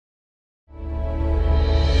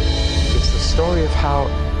how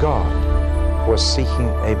God was seeking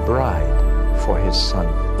a bride for his son.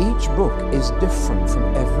 Each book is different from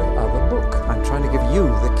every other book. I'm trying to give you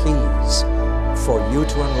the keys for you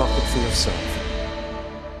to unlock it for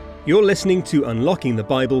yourself. You're listening to Unlocking the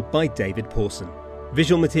Bible by David Pawson.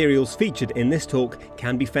 Visual materials featured in this talk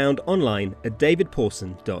can be found online at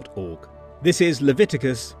davidpawson.org. This is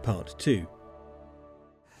Leviticus Part 2.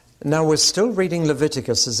 Now we're still reading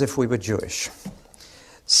Leviticus as if we were Jewish.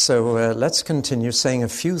 So let's continue saying a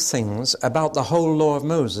few things about the whole law of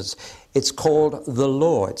Moses. It's called the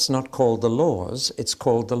law. It's not called the laws. It's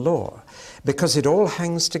called the law. Because it all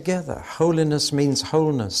hangs together. Holiness means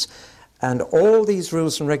wholeness. And all these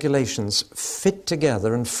rules and regulations fit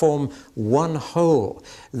together and form one whole.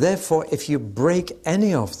 Therefore, if you break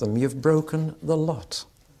any of them, you've broken the lot.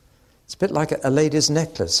 It's a bit like a lady's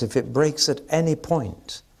necklace. If it breaks at any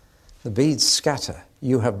point, the beads scatter.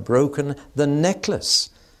 You have broken the necklace.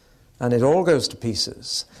 And it all goes to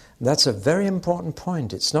pieces. That's a very important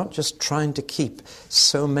point. It's not just trying to keep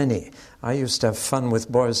so many. I used to have fun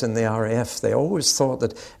with boys in the RAF. They always thought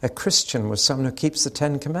that a Christian was someone who keeps the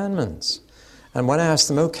Ten Commandments. And when I asked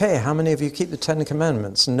them, okay, how many of you keep the Ten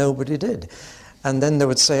Commandments? Nobody did. And then they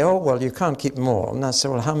would say, oh, well, you can't keep them all. And I said,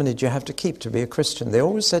 well, how many do you have to keep to be a Christian? They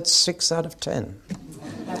always said 6 out of 10.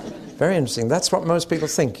 Very interesting. That's what most people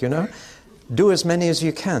think, you know. Do as many as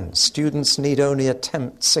you can. Students need only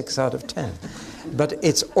attempt 6 out of 10. But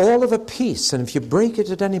it's all of a piece, and if you break it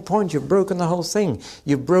at any point, you've broken the whole thing.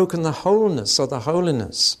 You've broken the wholeness or the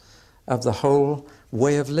holiness of the whole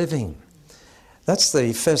way of living. That's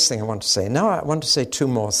the first thing I want to say. Now I want to say 2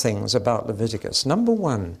 more things about Leviticus. Number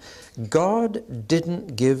 1, God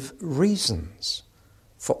didn't give reasons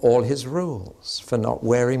for all his rules, for not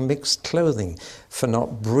wearing mixed clothing, for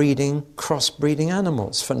not breeding, cross-breeding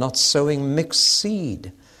animals, for not sowing mixed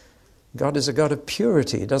seed. God is a God of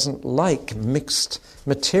purity. He doesn't like mixed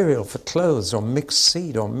material for clothes or mixed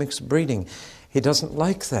seed or mixed breeding. He doesn't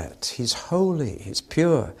like that. He's holy, he's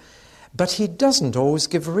pure. But he doesn't always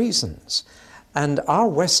give reasons. And our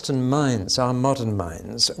Western minds, our modern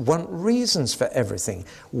minds, want reasons for everything.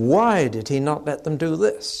 Why did he not let them do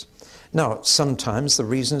this? Now, sometimes the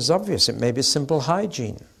reason is obvious. It may be simple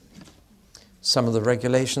hygiene. Some of the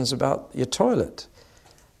regulations about your toilet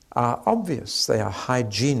are obvious. They are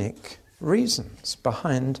hygienic reasons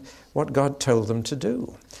behind what God told them to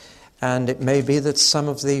do. And it may be that some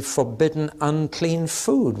of the forbidden unclean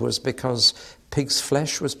food was because pig's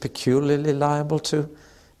flesh was peculiarly liable to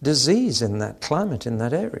disease in that climate, in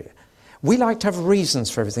that area. We like to have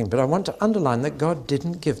reasons for everything, but I want to underline that God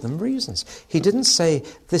didn't give them reasons. He didn't say,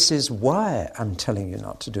 this is why I'm telling you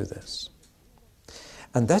not to do this.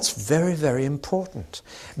 And that's very, very important.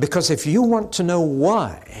 Because if you want to know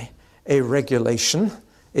why a regulation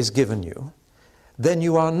is given you, then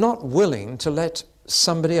you are not willing to let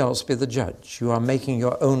somebody else be the judge. You are making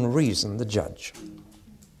your own reason the judge.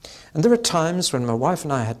 And there are times when my wife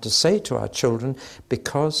and I had to say to our children,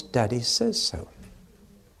 because Daddy says so.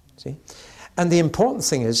 See? And the important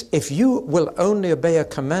thing is, if you will only obey a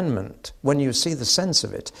commandment when you see the sense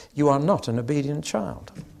of it, you are not an obedient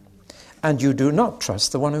child. And you do not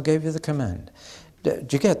trust the one who gave you the command. Do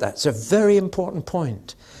you get that? It's a very important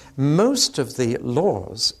point. Most of the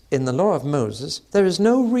laws in the law of Moses, there is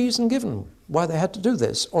no reason given why they had to do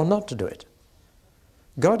this or not to do it.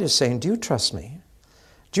 God is saying, do you trust me?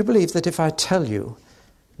 Do you believe that if I tell you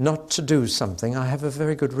not to do something, I have a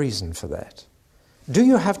very good reason for that? Do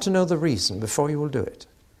you have to know the reason before you will do it?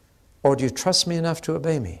 Or do you trust me enough to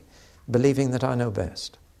obey me, believing that I know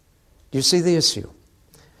best? Do you see the issue?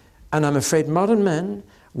 And I'm afraid modern man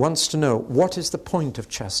wants to know, what is the point of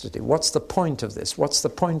chastity? What's the point of this? What's the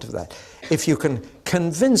point of that? If you can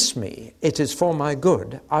convince me it is for my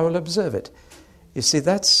good, I will observe it. You see,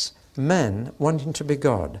 that's man wanting to be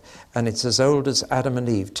God. And it's as old as Adam and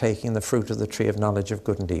Eve taking the fruit of the tree of knowledge of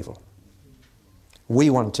good and evil. We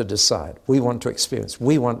want to decide. We want to experience.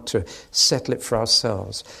 We want to settle it for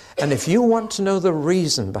ourselves. And if you want to know the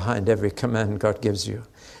reason behind every command God gives you,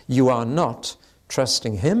 you are not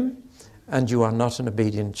trusting him, and you are not an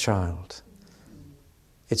obedient child.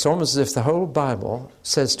 It's almost as if the whole Bible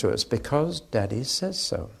says to us, because Daddy says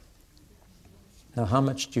so. Now, how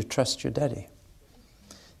much do you trust your daddy?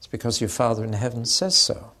 It's because your Father in heaven says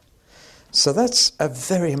so. So that's a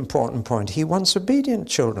very important point. He wants obedient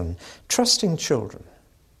children, trusting children.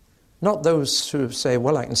 Not those who say,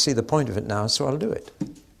 well, I can see the point of it now, so I'll do it.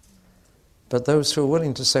 But those who are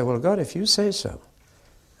willing to say, well, God, if you say so,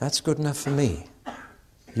 that's good enough for me.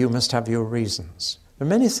 You must have your reasons. There are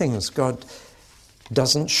many things God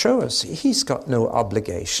doesn't show us. He's got no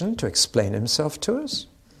obligation to explain himself to us.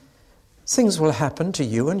 Things will happen to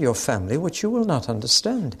you and your family which you will not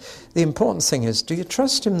understand. The important thing is, do you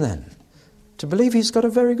trust him then? To believe he's got a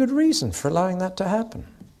very good reason for allowing that to happen?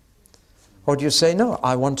 Or do you say, no,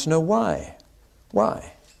 I want to know why?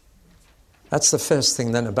 Why? That's the first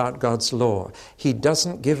thing then about God's law. He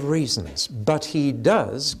doesn't give reasons, but he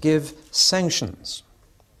does give sanctions.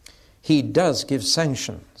 He does give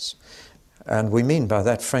sanctions. And we mean by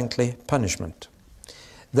that, frankly, punishment.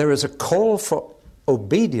 There is a call for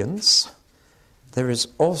obedience. There is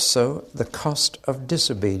also the cost of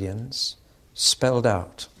disobedience spelled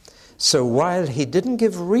out. So while he didn't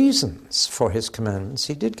give reasons for his commandments,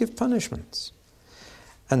 he did give punishments.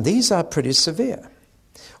 And these are pretty severe.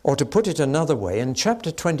 Or to put it another way, in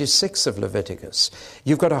chapter 26 of Leviticus,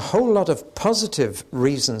 you've got a whole lot of positive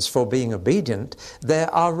reasons for being obedient.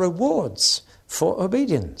 There are rewards for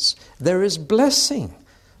obedience. There is blessing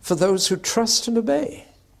for those who trust and obey.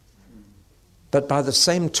 But by the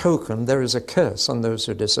same token, there is a curse on those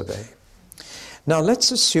who disobey. Now let's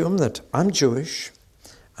assume that I'm Jewish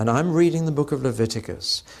and I'm reading the book of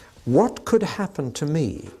Leviticus. What could happen to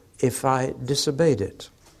me if I disobeyed it?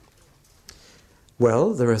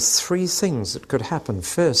 Well, there are three things that could happen.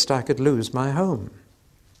 First, I could lose my home.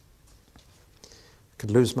 I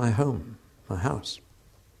could lose my home, my house.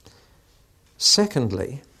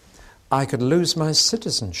 Secondly, I could lose my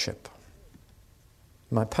citizenship,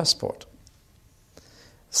 my passport.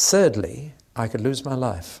 Thirdly, I could lose my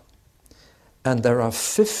life. And there are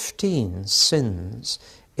 15 sins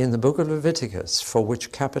in the book of Leviticus for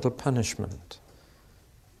which capital punishment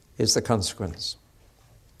is the consequence.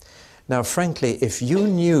 Now, frankly, if you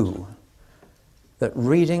knew that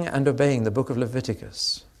reading and obeying the book of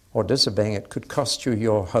Leviticus, or disobeying it, could cost you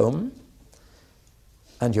your home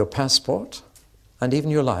and your passport and even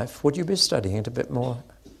your life, would you be studying it a bit more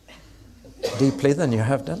deeply than you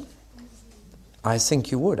have done? I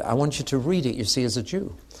think you would. I want you to read it, you see, as a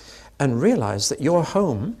Jew, and realize that your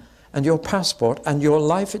home and your passport and your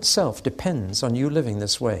life itself depends on you living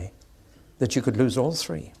this way, that you could lose all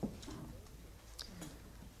three.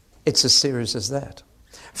 It's as serious as that.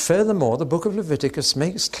 Furthermore, the book of Leviticus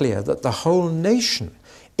makes clear that the whole nation,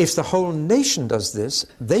 if the whole nation does this,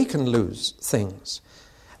 they can lose things.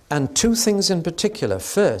 And two things in particular.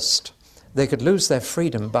 First, they could lose their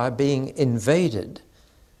freedom by being invaded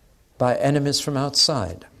by enemies from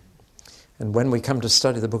outside. And when we come to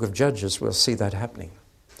study the book of Judges, we'll see that happening.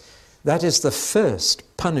 That is the first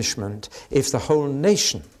punishment if the whole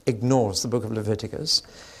nation ignores the book of Leviticus.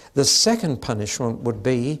 The second punishment would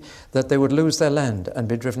be that they would lose their land and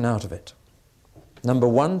be driven out of it. Number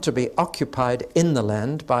one, to be occupied in the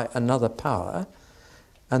land by another power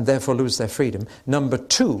and therefore lose their freedom. Number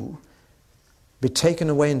two, be taken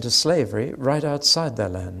away into slavery right outside their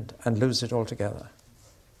land and lose it altogether.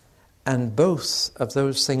 And both of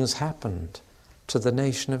those things happened to the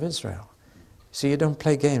nation of Israel. So you don't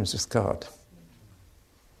play games with God.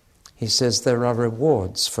 He says there are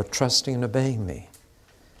rewards for trusting and obeying me,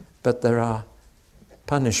 but there are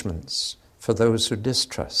punishments for those who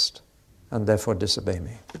distrust and therefore disobey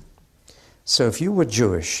me. So if you were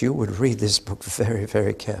Jewish, you would read this book very,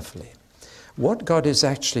 very carefully. What God is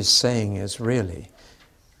actually saying is really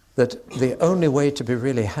that the only way to be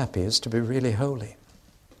really happy is to be really holy.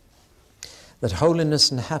 That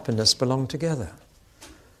holiness and happiness belong together,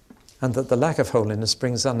 and that the lack of holiness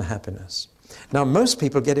brings unhappiness. Now, most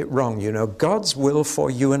people get it wrong. You know, God's will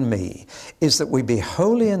for you and me is that we be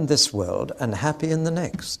holy in this world and happy in the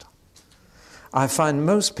next. I find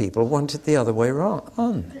most people want it the other way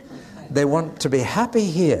on. They want to be happy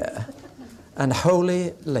here and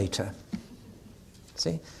holy later.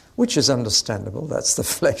 See? Which is understandable. That's the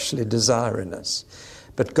fleshly desire in us.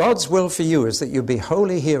 But God's will for you is that you be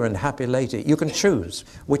holy here and happy later. You can choose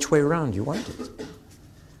which way around you want it.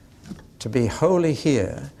 To be holy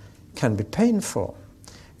here can be painful.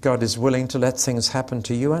 God is willing to let things happen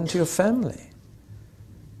to you and to your family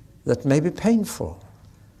that may be painful,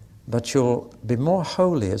 but you'll be more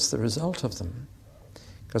holy as the result of them.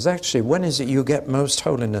 Because actually, when is it you get most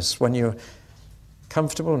holiness? When you're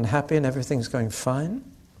comfortable and happy and everything's going fine?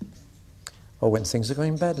 Or when things are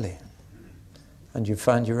going badly? And you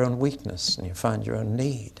find your own weakness and you find your own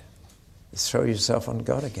need. You throw yourself on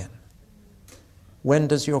God again. When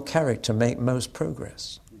does your character make most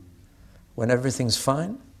progress? When everything's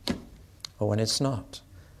fine or when it's not?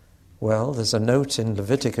 Well, there's a note in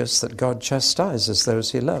Leviticus that God chastises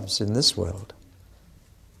those he loves in this world.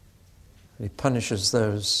 He punishes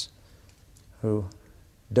those who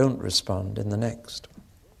don't respond in the next.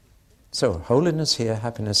 So, holiness here,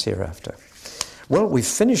 happiness hereafter. Well, we've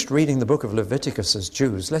finished reading the book of Leviticus as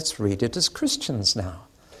Jews. Let's read it as Christians now.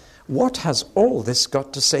 What has all this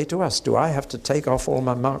got to say to us? Do I have to take off all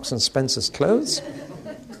my Marks and Spencer's clothes?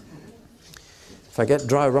 If I get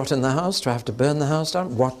dry rot in the house, do I have to burn the house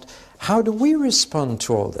down? How do we respond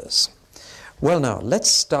to all this? Well, now, let's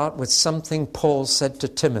start with something Paul said to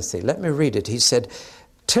Timothy. Let me read it. He said,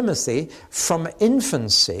 Timothy, from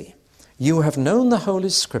infancy you have known the Holy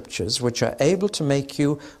Scriptures, which are able to make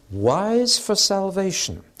you wise for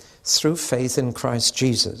salvation through faith in Christ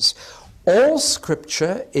Jesus. All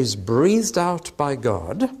Scripture is breathed out by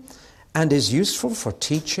God and is useful for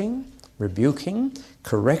teaching, rebuking,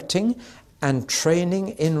 correcting, and training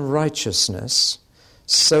in righteousness,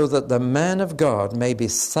 so that the man of God may be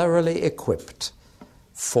thoroughly equipped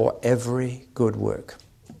for every good work.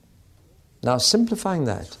 Now, simplifying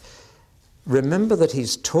that, remember that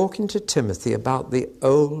he's talking to Timothy about the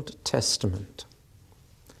Old Testament.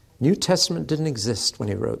 New Testament didn't exist when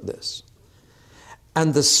he wrote this.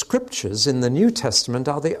 And the Scriptures in the New Testament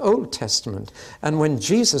are the Old Testament. And when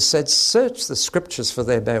Jesus said, search the Scriptures for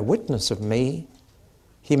they bear witness of me,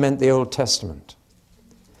 he meant the Old Testament.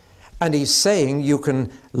 And he's saying you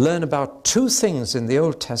can learn about two things in the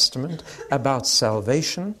Old Testament about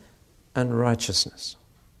salvation and righteousness.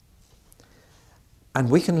 And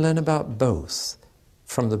we can learn about both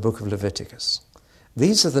from the book of Leviticus.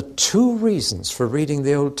 These are the two reasons for reading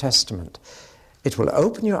the Old Testament. It will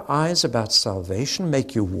open your eyes about salvation,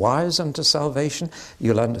 make you wise unto salvation.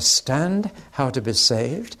 You'll understand how to be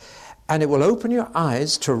saved. And it will open your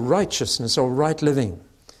eyes to righteousness or right living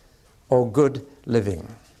or good living.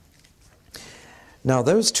 Now,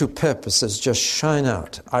 those two purposes just shine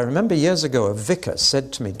out. I remember years ago a vicar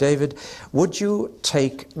said to me, David, would you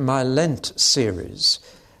take my Lent series,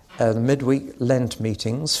 the midweek Lent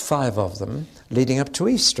meetings, 5 of them, leading up to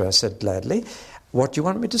Easter? I said, gladly. What do you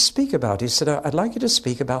want me to speak about? He said, I'd like you to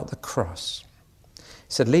speak about the cross.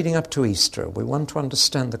 He said, leading up to Easter, we want to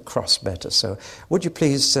understand the cross better. So would you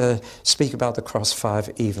please speak about the cross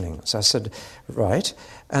 5 evenings? I said, right.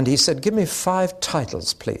 And he said, give me 5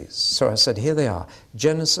 titles, please. So I said, here they are.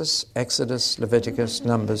 Genesis, Exodus, Leviticus,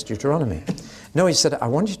 Numbers, Deuteronomy. No, he said, I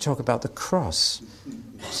want you to talk about the cross.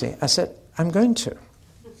 See, I said, I'm going to.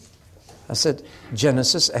 I said,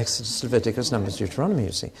 Genesis, Exodus, Leviticus, Numbers, Deuteronomy,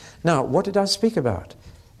 you see. Now, what did I speak about?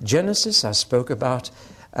 Genesis, I spoke about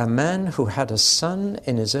a man who had a son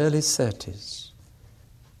in his early 30s.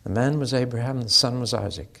 The man was Abraham, the son was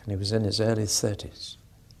Isaac, and he was in his early 30s.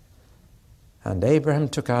 And Abraham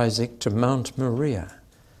took Isaac to Mount Moriah,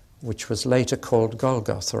 which was later called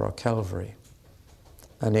Golgotha or Calvary.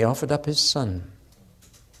 And he offered up his son.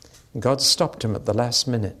 God stopped him at the last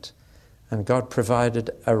minute, and God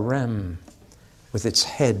provided a ram with its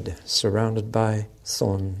head surrounded by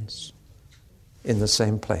thorns in the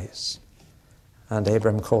same place. And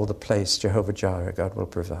Abraham called the place Jehovah Jireh, God will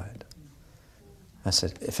provide. I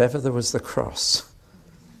said, if ever there was the cross,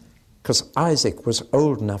 because Isaac was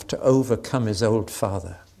old enough to overcome his old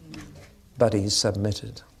father, but he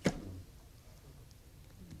submitted.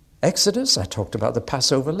 Exodus, I talked about the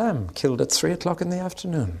Passover lamb, killed at 3 o'clock in the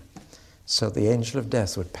afternoon, so the angel of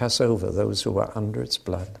death would pass over those who were under its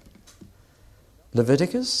blood.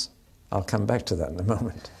 Leviticus, I'll come back to that in a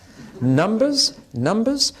moment. Numbers,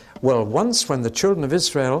 well, once when the children of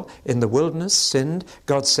Israel in the wilderness sinned,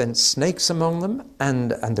 God sent snakes among them,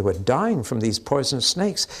 and they were dying from these poisonous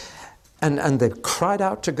snakes. And they cried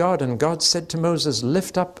out to God, and God said to Moses,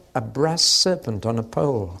 lift up a brass serpent on a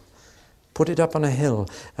pole, put it up on a hill,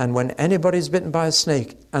 and when anybody's bitten by a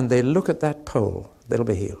snake and they look at that pole, they'll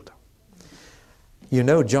be healed. You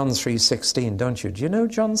know John 3:16, don't you? Do you know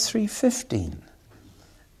John 3:15?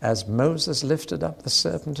 As Moses lifted up the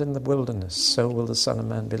serpent in the wilderness, so will the Son of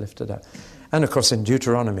Man be lifted up. And of course in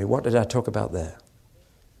Deuteronomy, what did I talk about there?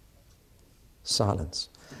 Silence.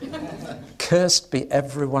 Cursed be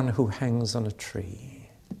everyone who hangs on a tree.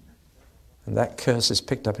 And that curse is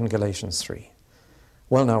picked up in Galatians 3.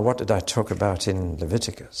 Well, now, what did I talk about in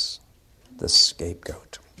Leviticus? The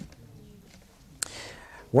scapegoat.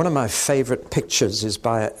 One of my favorite pictures is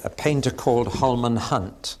by a painter called Holman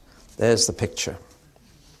Hunt. There's the picture.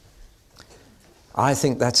 I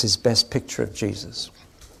think that's his best picture of Jesus.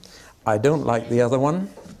 I don't like the other one.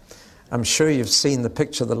 I'm sure you've seen the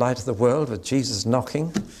picture of the light of the world with Jesus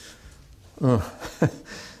knocking.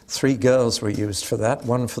 3 girls were used for that,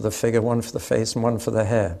 one for the figure, one for the face, and one for the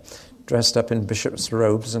hair, dressed up in bishop's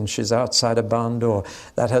robes, and she's outside a barn door.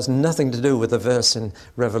 That has nothing to do with the verse in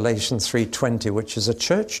Revelation 3:20, which is a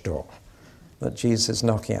church door that Jesus is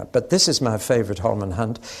knocking at. But this is my favorite Holman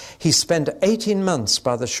Hunt. He spent 18 months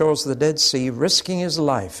by the shores of the Dead Sea, risking his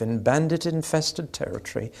life in bandit-infested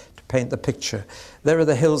territory to paint the picture. There are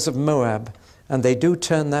the hills of Moab, and they do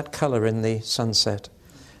turn that color in the sunset.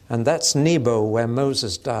 And that's Nebo, where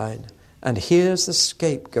Moses died. And here's the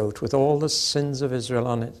scapegoat with all the sins of Israel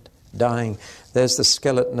on it, dying. There's the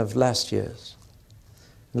skeleton of last year's.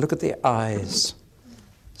 Look at the eyes.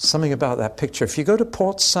 Something about that picture. If you go to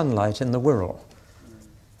Port Sunlight in the Wirral,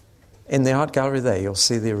 in the art gallery there, you'll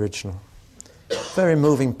see the original. Very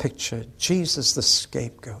moving picture. Jesus the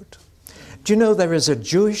scapegoat. Do you know there is a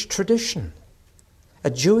Jewish tradition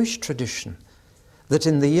that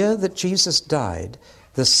in the year that Jesus died,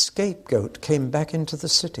 the scapegoat came back into the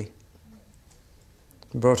city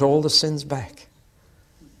and brought all the sins back.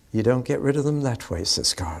 You don't get rid of them that way,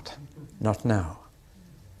 says God. Not now.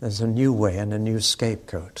 There's a new way and a new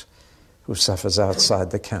scapegoat who suffers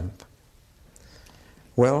outside the camp.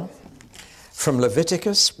 Well, from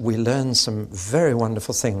Leviticus, we learn some very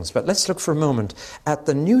wonderful things. But let's look for a moment at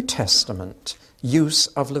the New Testament use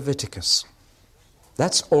of Leviticus.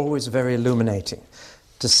 That's always very illuminating,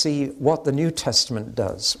 to see what the New Testament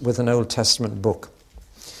does with an Old Testament book.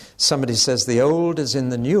 Somebody says the old is in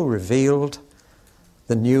the new revealed,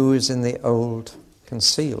 the new is in the old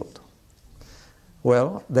concealed.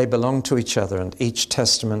 Well, they belong to each other, and each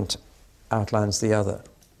testament outlines the other.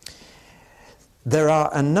 There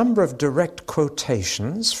are a number of direct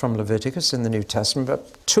quotations from Leviticus in the New Testament,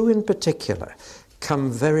 but two in particular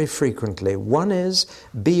come very frequently. One is,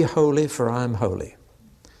 "Be holy, for I am holy."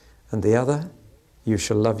 And the other, "You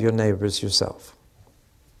shall love your neighbor as yourself."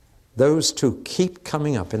 Those two keep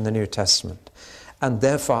coming up in the New Testament, and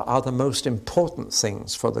therefore are the most important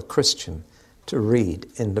things for the Christian to read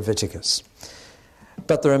in Leviticus.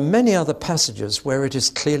 But there are many other passages where it is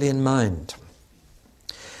clearly in mind.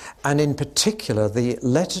 And in particular, the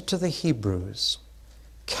letter to the Hebrews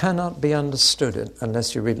cannot be understood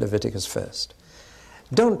unless you read Leviticus first.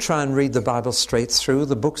 Don't try and read the Bible straight through.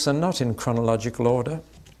 The books are not in chronological order.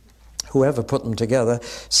 Whoever put them together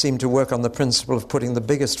seemed to work on the principle of putting the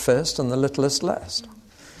biggest first and the littlest last.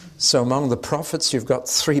 So among the prophets, you've got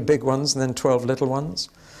 3 big ones and then 12 little ones.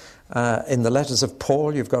 In the letters of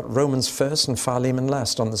Paul, you've got Romans first and Philemon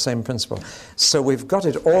last on the same principle. So we've got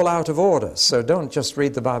it all out of order. So don't just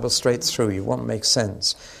read the Bible straight through. You won't make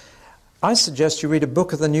sense. I suggest you read a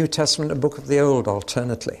book of the New Testament, a book of the Old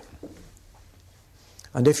alternately.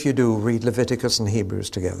 And if you do, read Leviticus and Hebrews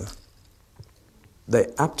together. They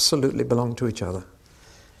absolutely belong to each other.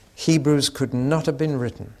 Hebrews could not have been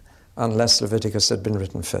written unless Leviticus had been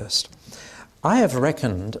written first. I have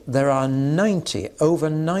reckoned there are over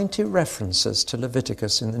 90 references to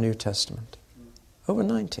Leviticus in the New Testament. Over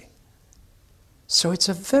 90. So it's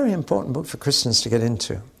a very important book for Christians to get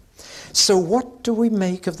into. So what do we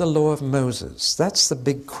make of the law of Moses? That's the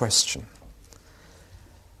big question.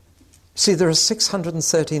 See, there are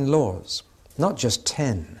 613 laws, not just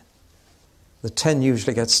 10. The 10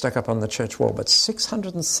 usually get stuck up on the church wall, but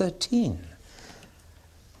 613.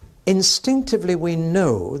 Instinctively we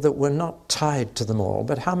know that we're not tied to them all,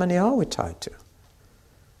 but how many are we tied to?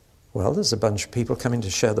 Well, there's a bunch of people coming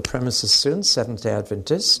to share the premises soon, Seventh-day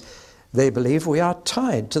Adventists. They believe we are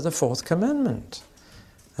tied to the 4th commandment.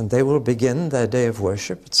 And they will begin their day of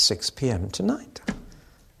worship at 6 p.m. tonight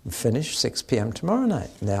and finish 6 p.m. tomorrow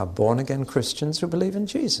night. They are born-again Christians who believe in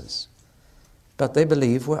Jesus. But they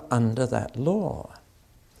believe we're under that law.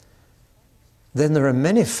 Then there are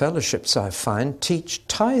many fellowships I find teach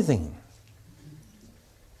tithing.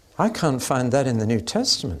 I can't find that in the New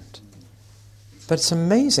Testament. But it's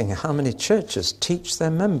amazing how many churches teach their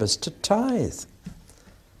members to tithe.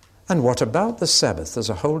 And what about the Sabbath? There's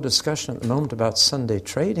a whole discussion at the moment about Sunday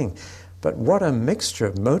trading. But what a mixture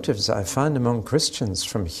of motives I find among Christians,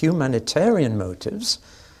 from humanitarian motives,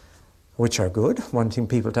 which are good, wanting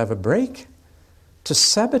people to have a break, to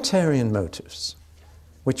Sabbatarian motives,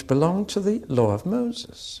 which belong to the law of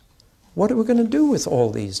Moses. What are we going to do with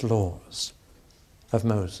all these laws of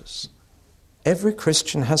Moses? Every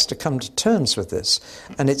Christian has to come to terms with this,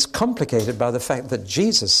 and it's complicated by the fact that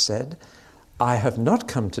Jesus said, "I have not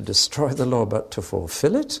come to destroy the law, but to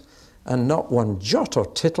fulfill it, and not one jot or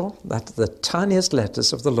tittle, that the tiniest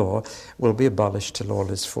letters of the law, will be abolished till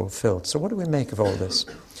all is fulfilled." So what do we make of all this?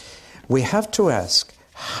 We have to ask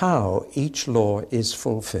how each law is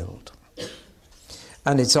fulfilled.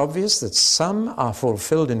 And it's obvious that some are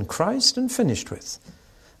fulfilled in Christ and finished with.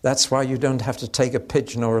 That's why you don't have to take a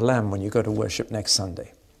pigeon or a lamb when you go to worship next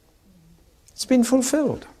Sunday. It's been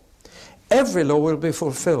fulfilled. Every law will be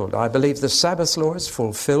fulfilled. I believe the Sabbath law is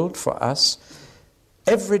fulfilled for us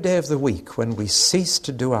every day of the week when we cease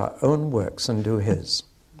to do our own works and do His,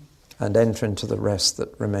 and enter into the rest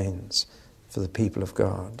that remains for the people of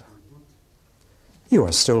God. You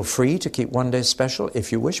are still free to keep one day special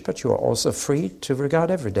if you wish, but you are also free to regard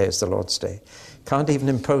every day as the Lord's day. Can't even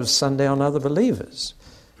impose Sunday on other believers.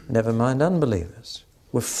 never mind unbelievers.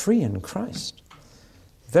 We're free in Christ.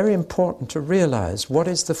 Very important to realize what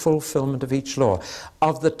is the fulfillment of each law.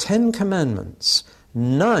 Of the 10 commandments,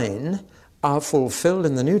 9 are fulfilled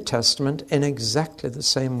in the New Testament in exactly the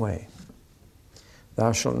same way.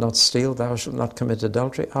 Thou shalt not steal, thou shalt not commit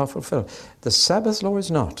adultery, are fulfilled. The Sabbath law is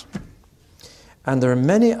not. And there are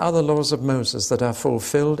many other laws of Moses that are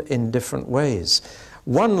fulfilled in different ways.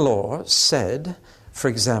 One law said, for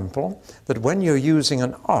example, that when you're using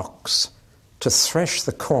an ox to thresh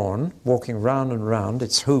the corn, walking round and round,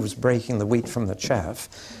 its hooves breaking the wheat from the chaff,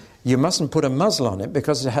 you mustn't put a muzzle on it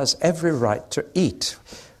because it has every right to eat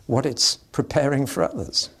what it's preparing for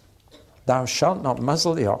others. Thou shalt not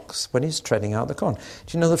muzzle the ox when he's treading out the corn. Do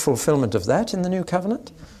you know the fulfillment of that in the New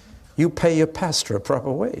Covenant? You pay your pastor a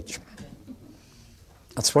proper wage.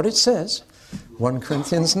 That's what it says, 1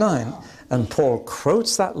 Corinthians 9. And Paul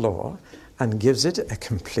quotes that law and gives it a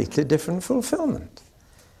completely different fulfillment.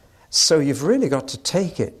 So you've really got to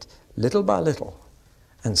take it little by little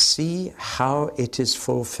and see how it is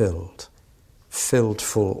fulfilled, filled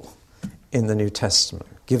full in the New Testament,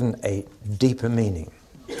 given a deeper meaning.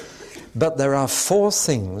 But there are 4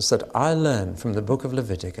 things that I learned from the book of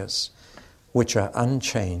Leviticus which are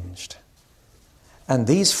unchanged. And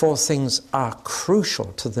these 4 things are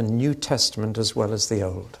crucial to the New Testament as well as the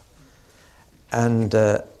Old. And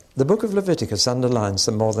the book of Leviticus underlines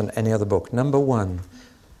them more than any other book. Number 1,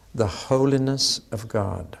 the holiness of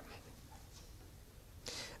God.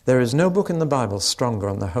 There is no book in the Bible stronger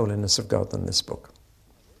on the holiness of God than this book.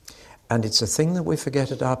 And it's a thing that we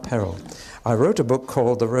forget at our peril. I wrote a book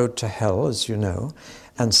called The Road to Hell, as you know,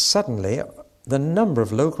 and suddenly the number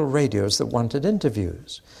of local radios that wanted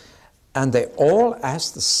interviews. And they all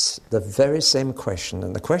asked the very same question.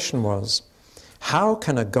 And the question was, how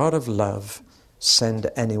can a God of love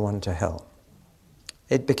send anyone to hell?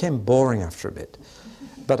 It became boring after a bit.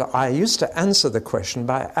 But I used to answer the question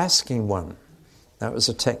by asking one. That was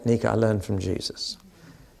a technique I learned from Jesus.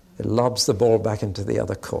 It lobs the ball back into the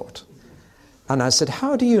other court. And I said,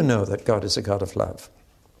 how do you know that God is a God of love?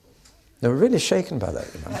 They were really shaken by that,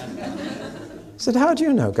 you know. I said, how do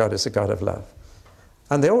you know God is a God of love?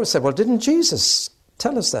 And they always said, well, didn't Jesus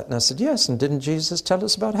tell us that? And I said, yes, and didn't Jesus tell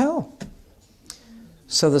us about hell?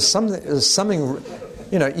 So there's something,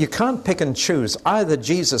 you know, you can't pick and choose. Either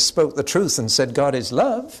Jesus spoke the truth and said God is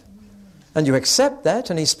love, and you accept that,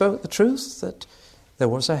 and he spoke the truth that there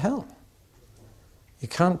was a hell. You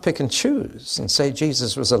can't pick and choose and say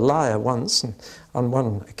Jesus was a liar once and on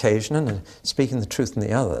one occasion and speaking the truth in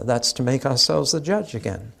the other. That's to make ourselves the judge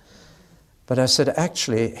again. But I said,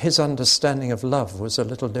 actually, his understanding of love was a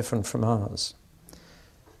little different from ours.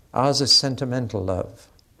 Ours is sentimental love.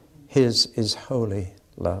 His is holy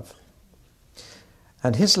love.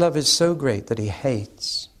 And his love is so great that he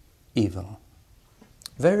hates evil.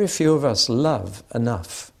 Very few of us love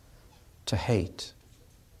enough to hate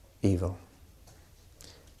evil.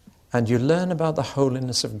 And you learn about the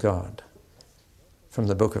holiness of God from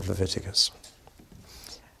the book of Leviticus.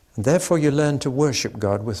 And therefore you learn to worship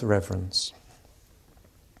God with reverence,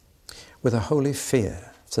 with a holy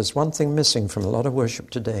fear. If there's one thing missing from a lot of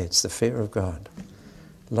worship today, it's the fear of God.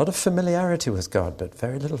 A lot of familiarity with God, but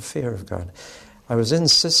very little fear of God. I was in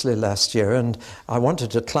Sicily last year and I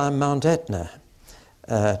wanted to climb Mount Etna.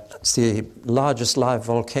 It's the largest live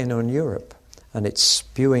volcano in Europe, and it's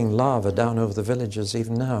spewing lava down over the villages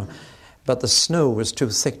even now. But the snow was too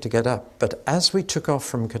thick to get up. But as we took off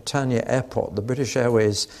from Catania Airport, the British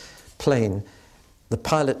Airways plane, the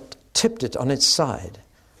pilot tipped it on its side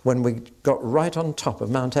when we got right on top of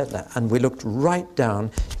Mount Etna, and we looked right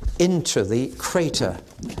down into the crater.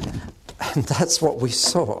 And that's what we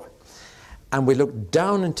saw. And we looked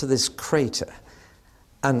down into this crater,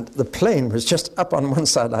 and the plane was just up on one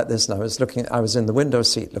side like this, and I was in the window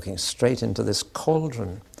seat looking straight into this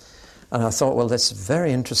cauldron. And I thought, well, that's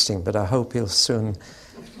very interesting, but I hope he'll soon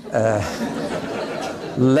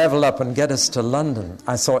level up and get us to London.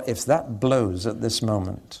 I thought, if that blows at this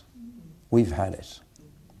moment, we've had it.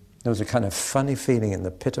 There was a kind of funny feeling in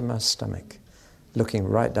the pit of my stomach, looking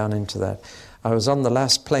right down into that. I was on the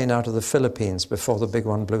last plane out of the Philippines before the big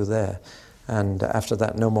one blew there. And after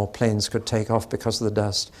that, no more planes could take off because of the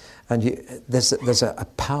dust. And there's a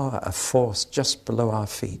power, a force just below our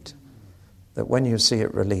feet that when you see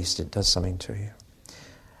it released, it does something to you.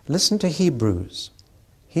 Listen to Hebrews.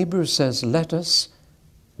 Hebrews says, let us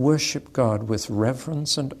worship God with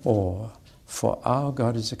reverence and awe, for our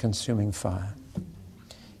God is a consuming fire.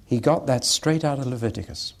 He got that straight out of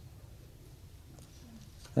Leviticus.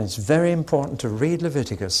 And it's very important to read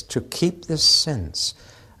Leviticus to keep this sense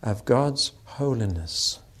of God's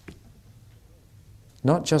holiness.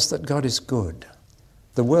 Not just that God is good,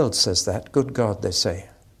 The world says that. Good God, they say.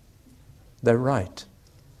 They're right.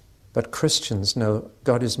 But Christians know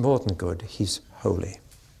God is more than good. He's holy.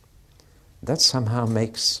 That somehow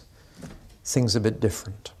makes things a bit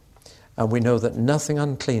different. And we know that nothing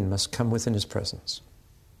unclean must come within his presence.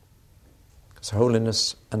 Because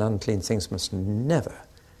holiness and unclean things must never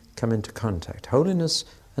come into contact. Holiness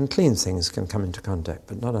and clean things can come into contact,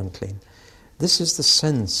 but not unclean. This is the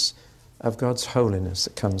sense of God's holiness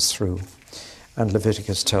that comes through, and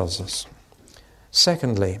Leviticus tells us.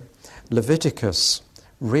 Secondly, Leviticus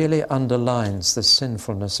really underlines the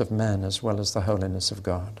sinfulness of man as well as the holiness of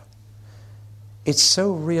God. It's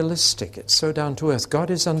so realistic, it's so down to earth. God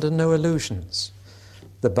is under no illusions.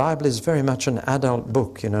 The Bible is very much an adult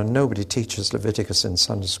book. Nobody teaches Leviticus in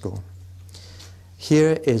Sunday school.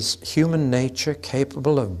 Here is human nature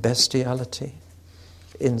capable of bestiality,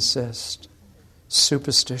 incest,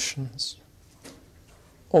 superstitions,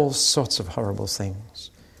 all sorts of horrible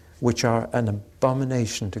things, which are an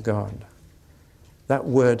abomination to God. That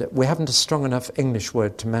word, we haven't a strong enough English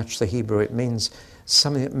word to match the Hebrew. It means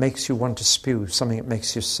something that makes you want to spew, something that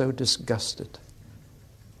makes you so disgusted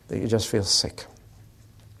that you just feel sick.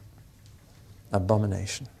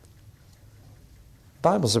 Abomination. The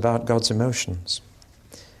Bible's about God's emotions.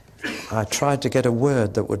 I tried to get a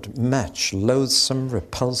word that would match loathsome,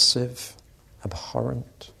 repulsive,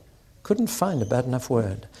 abhorrent. Couldn't find a bad enough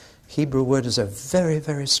word. Hebrew word is a very,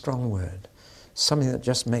 very strong word. Something that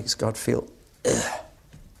just makes God feel, ugh.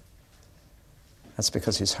 That's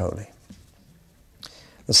because he's holy.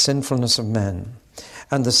 The sinfulness of man.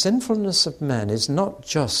 And the sinfulness of man is not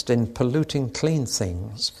just in polluting clean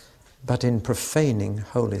things, but in profaning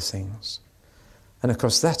holy things. And of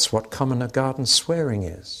course that's what common garden swearing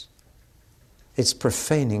is. It's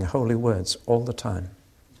profaning holy words all the time.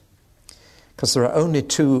 Because there are only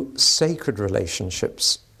two sacred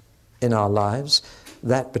relationships in our lives,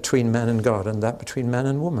 that between man and God and that between man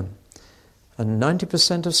and woman. And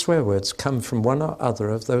 90% of swear words come from one or other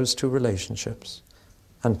of those two relationships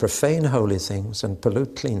and profane holy things and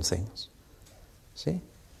pollute clean things. See?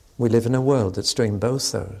 We live in a world that's doing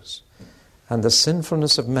both those. And the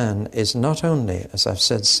sinfulness of man is not only, as I've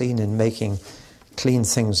said, seen in making clean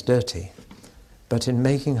things dirty, but in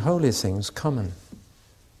making holy things common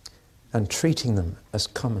and treating them as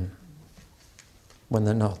common when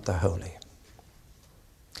they're not, they're holy.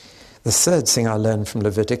 The third thing I learned from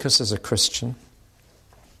Leviticus as a Christian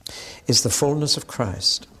is the fullness of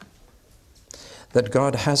Christ. That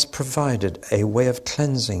God has provided a way of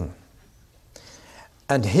cleansing.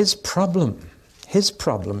 And his problem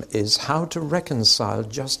is how to reconcile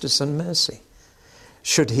justice and mercy.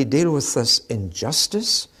 Should he deal with us in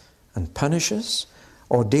justice and punish us,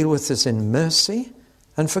 or deal with us in mercy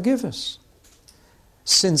and forgive us?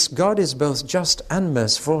 Since God is both just and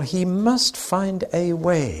merciful, he must find a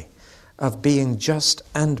way of being just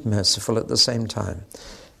and merciful at the same time.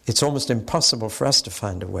 It's almost impossible for us to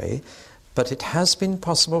find a way, but it has been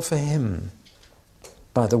possible for him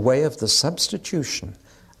by the way of the substitution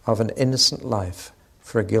of an innocent life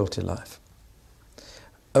for a guilty life.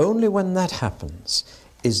 Only when that happens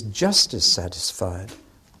is justice satisfied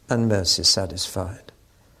and mercy satisfied.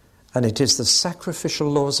 And it is the sacrificial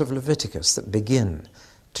laws of Leviticus that begin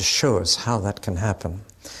to show us how that can happen.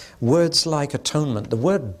 Words like atonement, the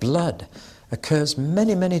word blood occurs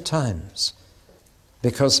many, many times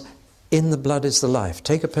because in the blood is the life.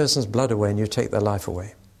 Take a person's blood away and you take their life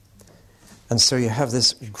away. And so you have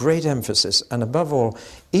this great emphasis. And above all,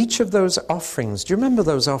 each of those offerings, do you remember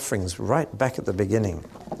those offerings right back at the beginning?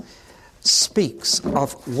 Speaks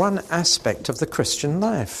of one aspect of the Christian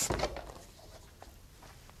life.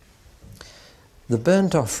 The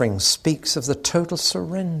burnt offering speaks of the total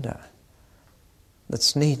surrender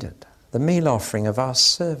that's needed. The meal offering of our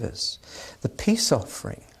service. The peace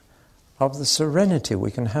offering of the serenity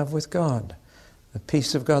we can have with God. The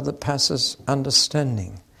peace of God that passes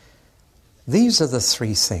understanding. These are the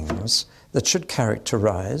three things that should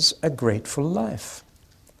characterize a grateful life.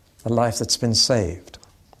 A life that's been saved.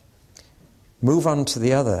 Move on to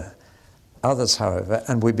the others, however,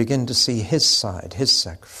 and we begin to see his side, his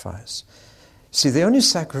sacrifice. See, the only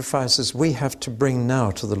sacrifices we have to bring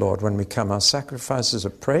now to the Lord when we come are sacrifices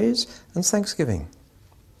of praise and thanksgiving.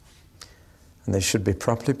 And they should be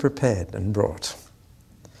properly prepared and brought.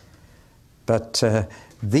 But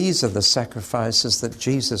these are the sacrifices that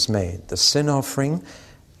Jesus made. The sin offering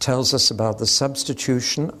tells us about the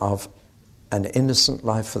substitution of an innocent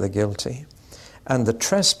life for the guilty. And the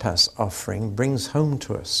trespass offering brings home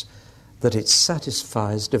to us that it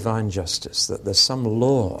satisfies divine justice, that there's some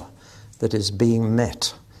law that is being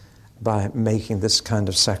met by making this kind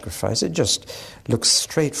of sacrifice. It just looks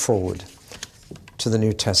straightforward to the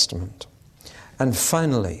New Testament. And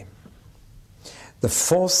finally, the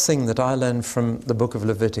fourth thing that I learned from the book of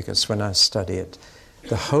Leviticus when I study it,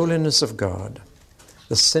 the holiness of God,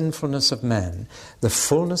 the sinfulness of man, the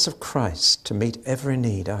fullness of Christ to meet every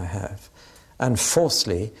need I have, and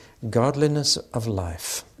fourthly, godliness of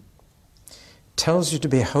life. Tells you to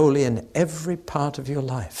be holy in every part of your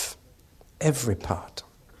life. Every part.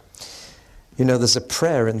 You know, there's a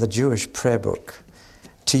prayer in the Jewish prayer book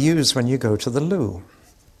to use when you go to the loo.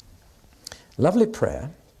 Lovely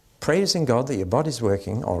prayer, praising God that your body's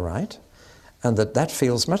working all right, and that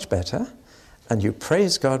feels much better, and you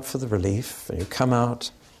praise God for the relief, and you come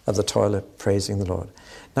out of the toilet praising the Lord.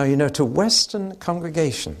 Now, you know, to Western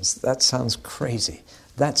congregations, that sounds crazy.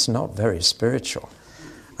 That's not very spiritual.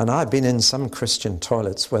 And I've been in some Christian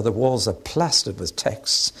toilets where the walls are plastered with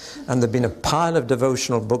texts, and there've been a pile of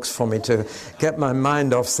devotional books for me to get my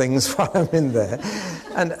mind off things while I'm in there.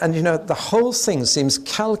 And you know, the whole thing seems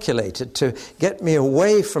calculated to get me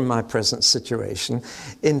away from my present situation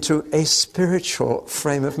into a spiritual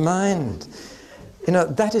frame of mind. You know,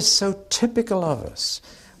 that is so typical of us.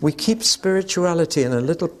 We keep spirituality in a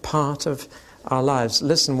little part of our lives.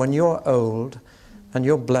 Listen, when you're old and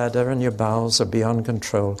your bladder and your bowels are beyond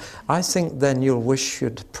control, I think then you'll wish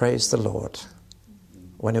you'd praised the Lord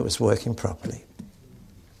when it was working properly.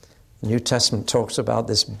 The New Testament talks about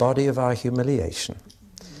this body of our humiliation,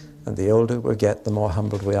 and the older we get, the more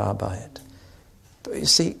humbled we are by it. But you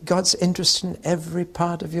see, God's interested in every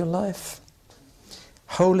part of your life.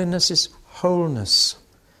 Holiness is wholeness.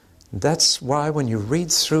 That's why when you read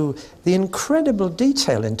through the incredible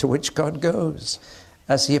detail into which God goes,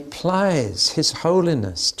 as he applies his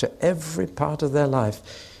holiness to every part of their life,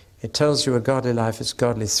 it tells you a godly life is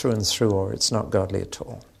godly through and through, or it's not godly at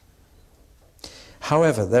all.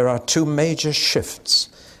 However, there are two major shifts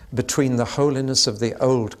between the holiness of the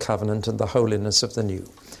old covenant and the holiness of the new.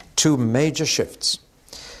 Two major shifts.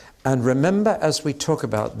 And remember, as we talk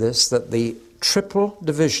about this, that the triple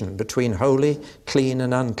division between holy, clean,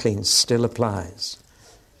 and unclean still applies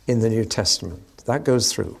in the New Testament. That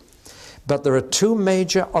goes through. But there are two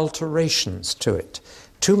major alterations to it,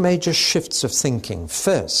 two major shifts of thinking.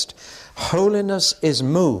 First, holiness is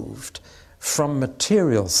moved from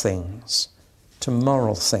material things to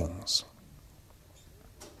moral things.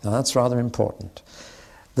 Now that's rather important.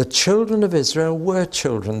 The children of Israel were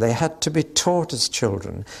children. They had to be taught as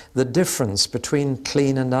children the difference between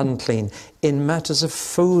clean and unclean in matters of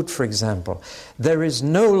food, for example. There is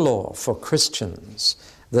no law for Christians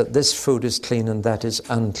that this food is clean and that is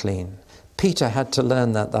unclean. Peter had to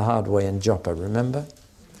learn that the hard way in Joppa, remember?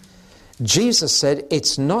 Jesus said,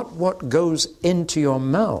 it's not what goes into your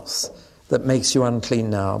mouth that makes you unclean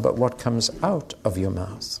now, but what comes out of your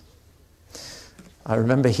mouth. I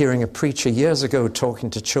remember hearing a preacher years ago talking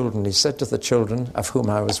to children. He said to the children, of whom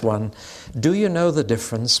I was one, do you know the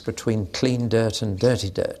difference between clean dirt and dirty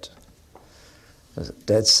dirt? There was a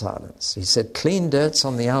dead silence. He said, clean dirt's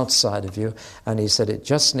on the outside of you, and he said it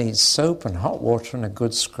just needs soap and hot water and a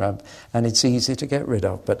good scrub, and it's easy to get rid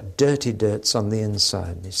of, but dirty dirt's on the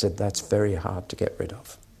inside. And he said, that's very hard to get rid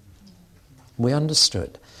of. We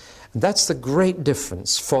understood. That's the great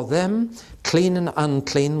difference. For them, clean and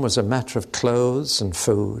unclean was a matter of clothes and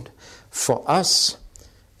food. For us,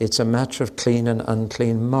 it's a matter of clean and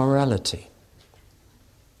unclean morality.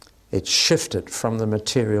 It shifted from the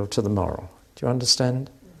material to the moral. Do you understand?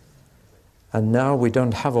 And now we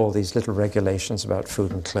don't have all these little regulations about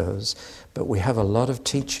food and clothes, but we have a lot of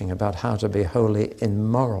teaching about how to be holy in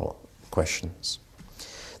moral questions.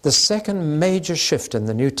 The second major shift in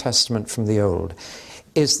the New Testament from the Old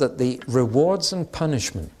is that the rewards and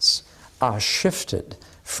punishments are shifted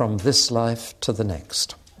from this life to the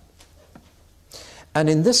next. And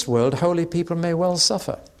in this world, holy people may well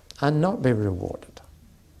suffer and not be rewarded.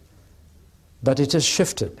 But it is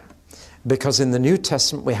shifted, because in the New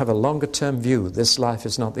Testament we have a longer-term view. This life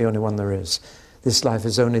is not the only one there is. This life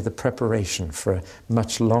is only the preparation for a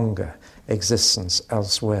much longer existence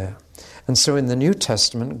elsewhere. And so in the New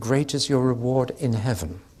Testament, great is your reward in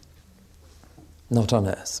heaven, not on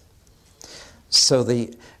earth. So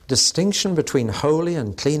the distinction between holy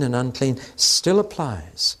and clean and unclean still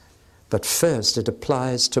applies, but first it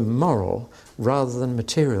applies to moral rather than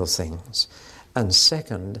material things. And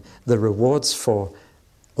second, the rewards for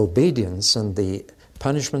obedience and the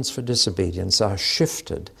punishments for disobedience are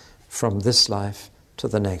shifted from this life to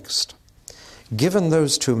the next. Given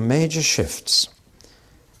those two major shifts,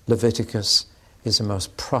 Leviticus is a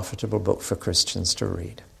most profitable book for Christians to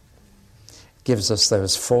read. It gives us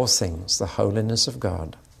those four things: the holiness of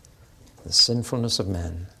God, the sinfulness of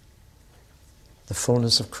man, the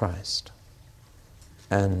fullness of Christ,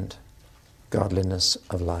 and godliness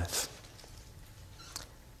of life.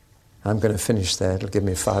 I'm going to finish there. It'll give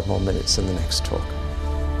me 5 more minutes in the next talk.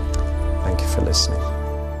 Thank you for listening.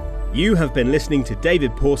 You have been listening to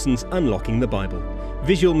David Pawson's Unlocking the Bible.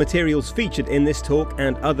 Visual materials featured in this talk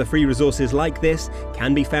and other free resources like this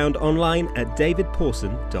can be found online at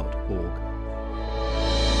davidpawson.org.